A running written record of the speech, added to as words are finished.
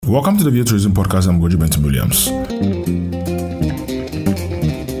Welcome to the UNWTO Tourism Podcast. I'm Goji Benton Williams. The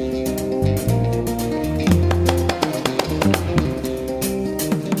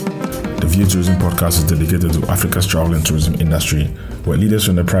UNWTO Tourism Podcast is dedicated to Africa's travel and tourism industry, where leaders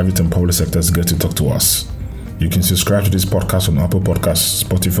from the private and public sectors get to talk to us. You can subscribe to this podcast on Apple Podcasts,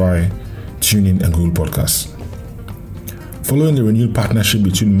 Spotify, TuneIn, and Google Podcasts. Following the renewed partnership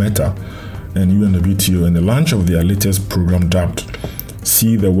between Meta and UNWTO and the launch of their latest program dubbed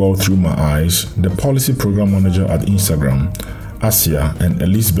See the World Through My Eyes, the policy program manager at Instagram, Asia, and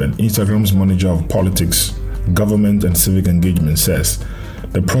Elizabeth, Instagram's manager of politics, government, and civic engagement, says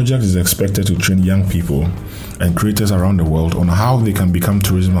the project is expected to train young people and creators around the world on how they can become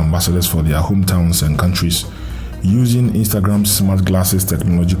tourism ambassadors for their hometowns and countries using Instagram's smart glasses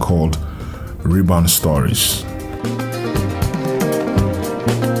technology called Ray-Ban Stories.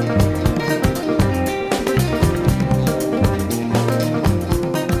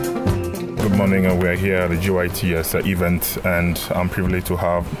 Good morning, and we're here at the UNWTO event, and I'm privileged to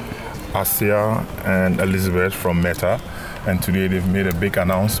have Asia and Elizabeth from Meta, and today they've made a big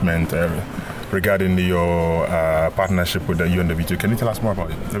announcement regarding your partnership with the UNWTO. Can you tell us more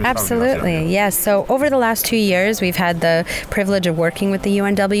about it? Absolutely, yes. So over the last 2 years, we've had the privilege of working with the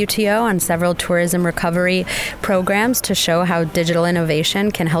UNWTO on several tourism recovery programs to show how digital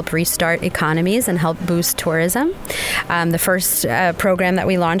innovation can help restart economies and help boost tourism. The first program that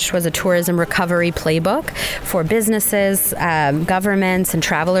we launched was a tourism recovery playbook for businesses, governments, and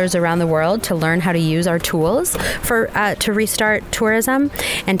travelers around the world to learn how to use our tools to restart tourism.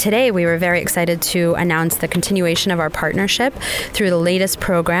 And today we were very excited to announce the continuation of our partnership through the latest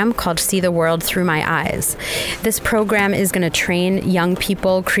program called See the World Through My Eyes. This program is going to train young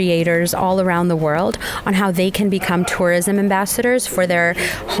people, creators all around the world on how they can become tourism ambassadors for their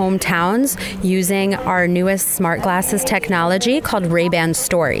hometowns using our newest smart glasses technology called Ray-Ban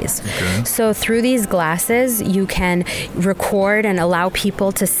Stories. Okay. So through these glasses, you can record and allow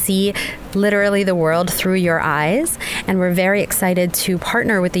people to see literally the world through your eyes, and we're very excited to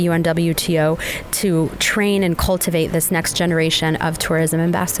partner with the UNWTO to train and cultivate this next generation of tourism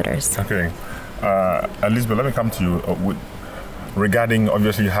ambassadors. Okay. Elizabeth, let me come to you regarding,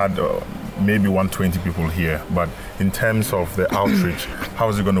 obviously you had maybe 120 people here, but in terms of the outreach, how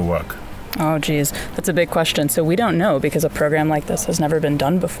is it going to work? Oh, geez. That's a big question. So we don't know because a program like this has never been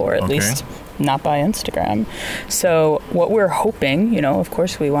done before, at least not by Instagram. So what we're hoping, of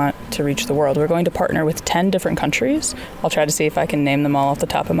course we want to reach the world. We're going to partner with 10 different countries. I'll try to see if I can name them all off the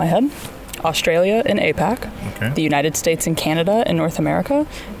top of my head. Australia in APAC, the United States and Canada in North America,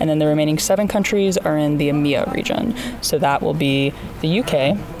 and then the remaining 7 countries are in the EMEA region. So that will be the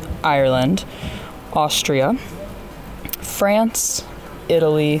UK, Ireland, Austria, France,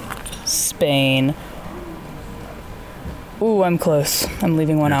 Italy, Spain. Ooh, I'm close. I'm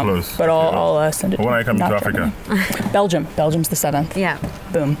leaving one out. Close. But I'll send it. When I come to Africa? Belgium. Belgium's the 7th. Yeah.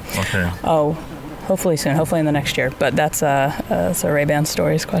 Boom. Okay. Oh, hopefully soon. Hopefully in the next year. But that's a Ray-Ban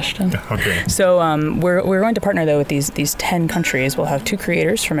Stories question. Okay. So we're going to partner though with these 10 countries. We'll have 2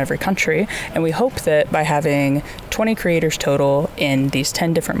 creators from every country, and we hope that by having 20 creators total in these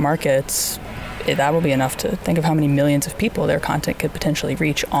 10 different markets, that will be enough to think of how many millions of people their content could potentially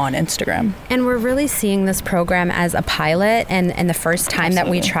reach on Instagram. And we're really seeing this program as a pilot and the first time that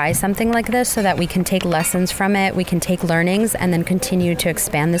we try something like this so that we can take lessons from it, we can take learnings, and then continue to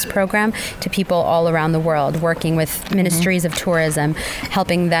expand this program to people all around the world, working with ministries of tourism,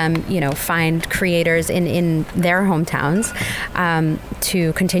 helping them, find creators in their hometowns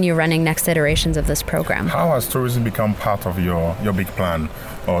to continue running next iterations of this program. How has tourism become part of your big plan?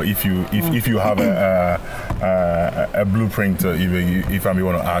 Or if you have a blueprint, if I may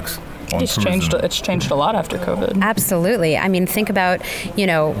want to ask, It's changed a lot after COVID. Absolutely. I mean, think about,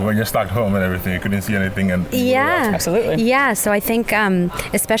 when you're stuck home and everything, you couldn't see anything. And absolutely. Yeah. So I think,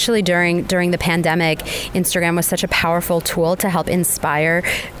 especially during the pandemic, Instagram was such a powerful tool to help inspire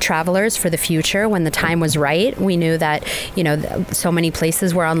travelers for the future. When the time was right, we knew that, so many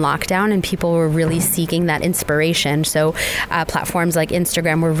places were on lockdown and people were really seeking that inspiration. So platforms like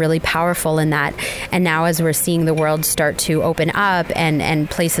Instagram were really powerful in that. And now as we're seeing the world start to open up and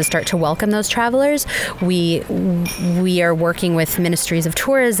places start to welcome those travelers, we are working with ministries of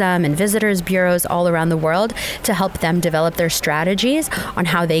tourism and visitors bureaus all around the world to help them develop their strategies on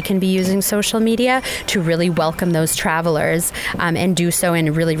how they can be using social media to really welcome those travelers and do so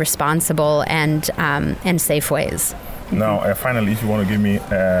in really responsible and safe ways. Now, finally, if you want to give me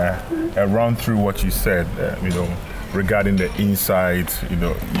a run through what you said, regarding the insights,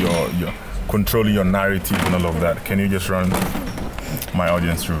 your controlling your narrative and all of that, can you just run my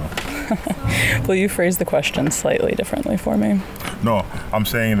audience through? Will you phrase the question slightly differently for me? No, I'm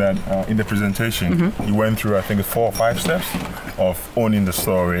saying that in the presentation, you went through, I think, 4 or 5 steps of owning the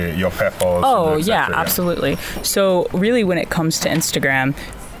story, your purpose. Oh, yeah, absolutely. So really, when it comes to Instagram,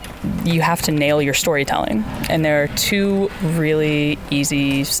 you have to nail your storytelling. And there are 2 really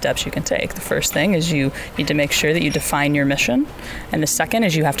easy steps you can take. The first thing is you need to make sure that you define your mission. And the second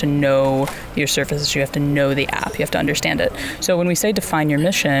is you have to know your services. You have to know the app. You have to understand it. So when we say define your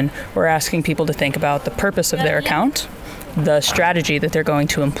mission, we're asking people to think about the purpose of their account, the strategy that they're going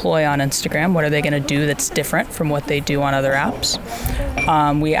to employ on Instagram. What are they going to do that's different from what they do on other apps?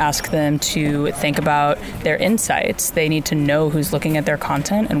 We ask them to think about their insights. They need to know who's looking at their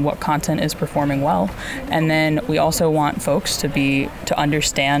content and what content is performing well. And then we also want folks to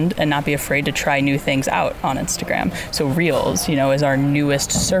understand and not be afraid to try new things out on Instagram. So Reels, is our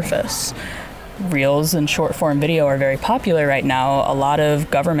newest surface. Reels and short form video are very popular right now. A lot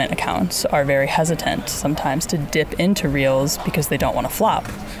of government accounts are very hesitant sometimes to dip into Reels because they don't want to flop,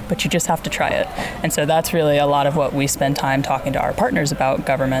 but you just have to try it. And so that's really a lot of what we spend time talking to our partners about,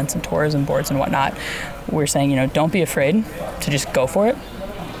 governments and tourism boards and whatnot. We're saying, don't be afraid to just go for it.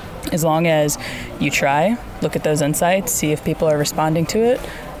 As long as you try, look at those insights, see if people are responding to it,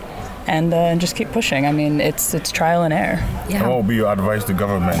 and just keep pushing. I mean, it's trial and error. Yeah. What would be your advice to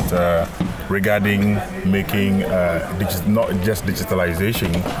government regarding making not just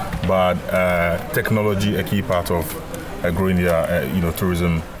digitalization, but technology a key part of growing their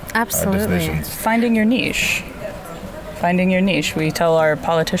tourism destinations? Finding your niche. We tell our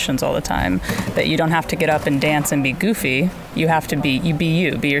politicians all the time that you don't have to get up and dance and be goofy. You have to be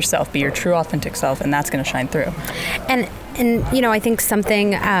yourself, be your true authentic self, and that's going to shine through. And I think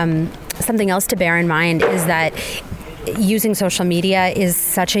something else to bear in mind is that using social media is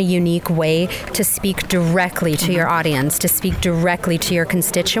such a unique way to speak directly to your audience, to speak directly to your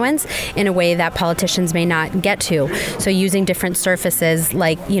constituents in a way that politicians may not get to. So using different surfaces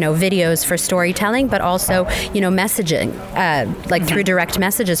like, videos for storytelling, but also, messaging, like through direct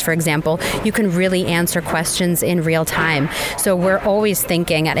messages, for example, you can really answer questions in real time. So we're always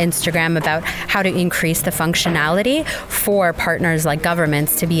thinking at Instagram about how to increase the functionality for partners like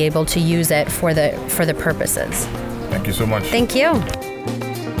governments to be able to use it for the purposes. Thank you so much. Thank you.